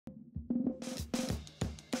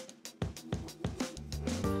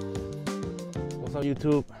What's up,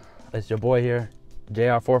 YouTube? It's your boy here,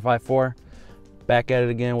 JR454, back at it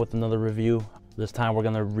again with another review. This time we're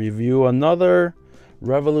gonna review another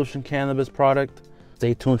Revolution Cannabis product.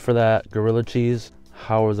 Stay tuned for that. Gorilla cheese.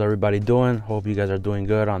 How is everybody doing? Hope you guys are doing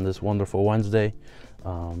good on this wonderful Wednesday.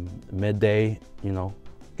 Midday, you know,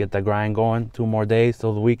 get the grind going. 2 more days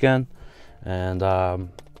till the weekend. And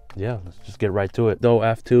yeah, let's just get right to it.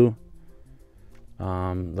 DOSIDO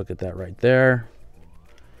F2. Look at that right there.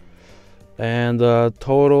 And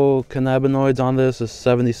total cannabinoids on this is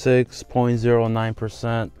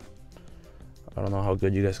 76.09%. I don't know how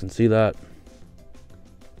good you guys can see that.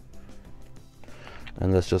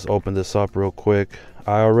 And let's just open this up real quick.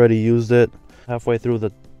 I already used it halfway through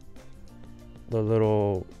the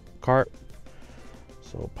little cart.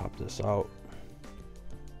 So pop this out.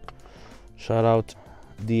 Shout out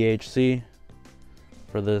DHC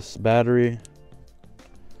for this battery.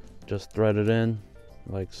 Just thread it in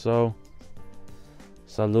like so.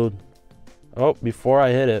 Salud. Oh, before I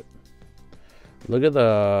hit it, look at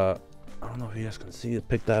the, I don't know if you guys can see it,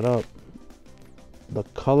 pick that up. The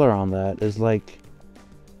color on that is like,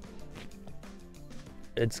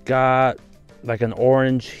 it's got like an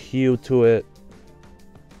orange hue to it.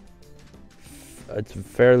 It's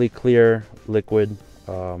fairly clear liquid,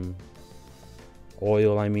 oil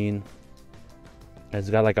I mean. It's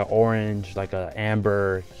got like an orange, like an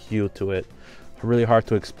amber hue to it. Really hard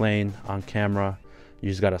to explain on camera. You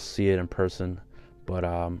just gotta see it in person. But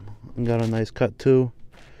got a nice cut too.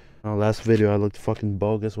 Last video I looked fucking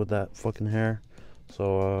bogus with that fucking hair.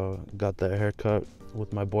 So got that haircut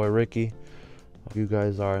with my boy Ricky. If you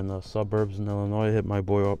guys are in the suburbs in Illinois, hit my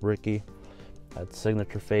boy up Ricky at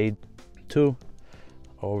Signature Fade 2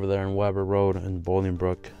 over there in Weber Road in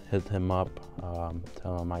Bolingbrook. Hit him up,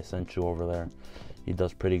 tell him I sent you over there. He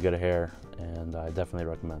does pretty good hair and I definitely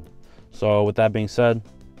recommend. So with that being said,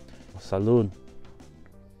 salud.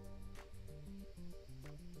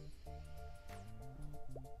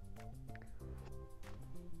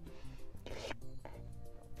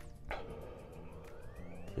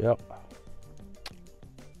 Yep.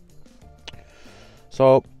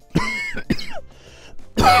 So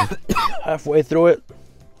halfway through it,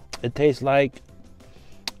 it tastes like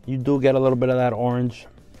you do get a little bit of that orange,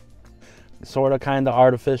 sort of kind of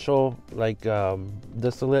artificial, like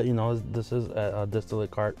distillate. You know, this is a distillate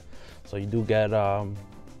cart, so you do get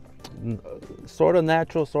sort of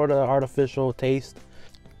natural, sort of artificial taste.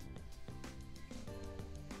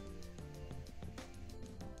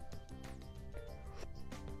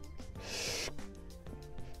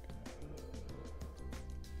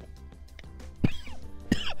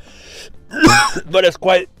 But it's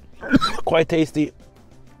quite tasty.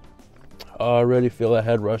 I already feel a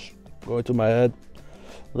head rush going to my head.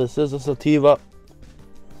 This is a sativa,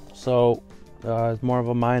 so it's more of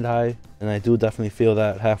a mind high, and I do definitely feel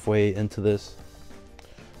that halfway into this.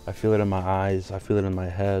 I feel it in my eyes, I feel it in my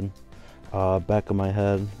head, back of my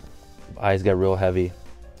head. Eyes get real heavy,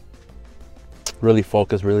 really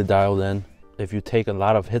focused, really dialed in. If you take a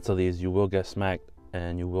lot of hits of these, you will get smacked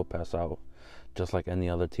and you will pass out, just like any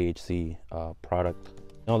other THC product.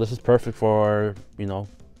 You know, this is perfect for, you know,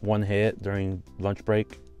 one hit during lunch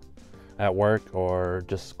break at work, or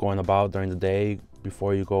just going about during the day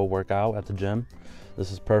before you go work out at the gym.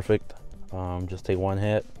 This is perfect. Just take 1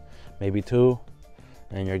 hit, maybe 2,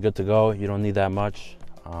 and you're good to go. You don't need that much.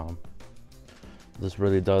 This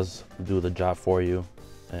really does do the job for you,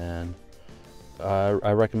 and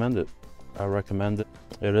I recommend it. I recommend it.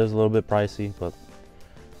 It is a little bit pricey, but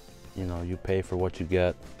you know, you pay for what you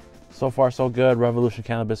get. So far so good. Revolution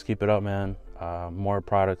Cannabis, keep it up, man. More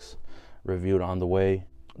products reviewed on the way.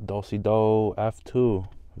 DOSIDO F2,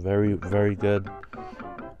 very good.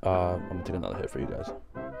 I'm gonna take another hit for you guys.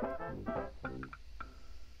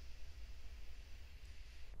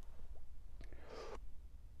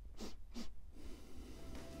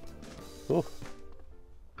 Ooh.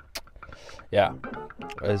 Yeah,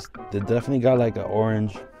 it definitely got like an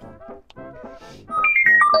orange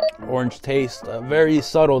taste. Very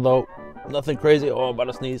subtle though, nothing crazy. Oh, I'm about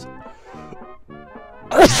to sneeze.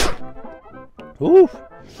 Ooh.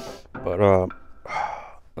 But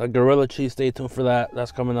the gorilla cheese, stay tuned for that.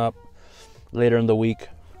 That's coming up later in the week.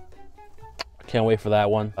 I can't wait for that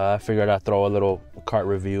one. I figured I'd throw a little cart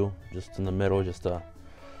review just in the middle, just to,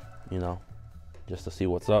 you know, just to see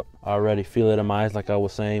what's up. I already feel it in my eyes. Like I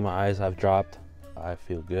was saying, my eyes have dropped. I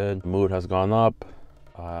feel good. Mood has gone up.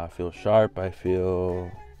 I feel sharp. I feel,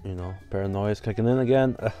 you know, paranoia is kicking in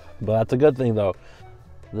again. But that's a good thing though.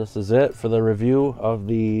 This is it for the review of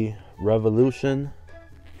the Revolution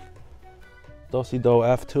DOSIDO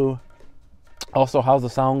F2. Also, how's the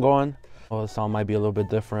sound going? Well, the sound might be a little bit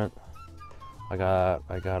different. I got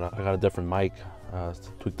a different mic to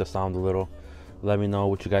tweak the sound a little. Let me know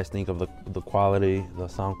what you guys think of the quality, the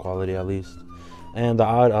sound quality at least, and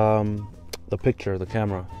the picture, the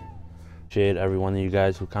camera. Appreciate every one of you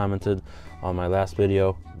guys who commented on my last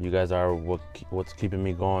video. You guys are what's keeping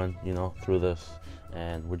me going, you know, through this.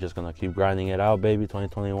 And we're just gonna keep grinding it out, baby.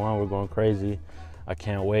 2021, we're going crazy. I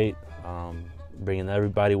can't wait. Bringing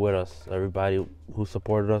everybody with us. Everybody who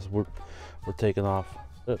supported us, we're taking off.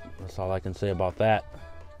 That's all I can say about that.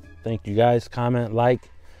 Thank you guys. Comment, like,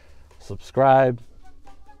 subscribe,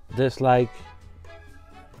 dislike,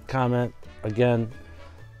 comment, again,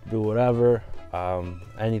 do whatever.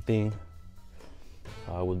 Anything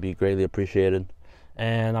would be greatly appreciated.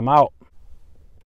 And I'm out.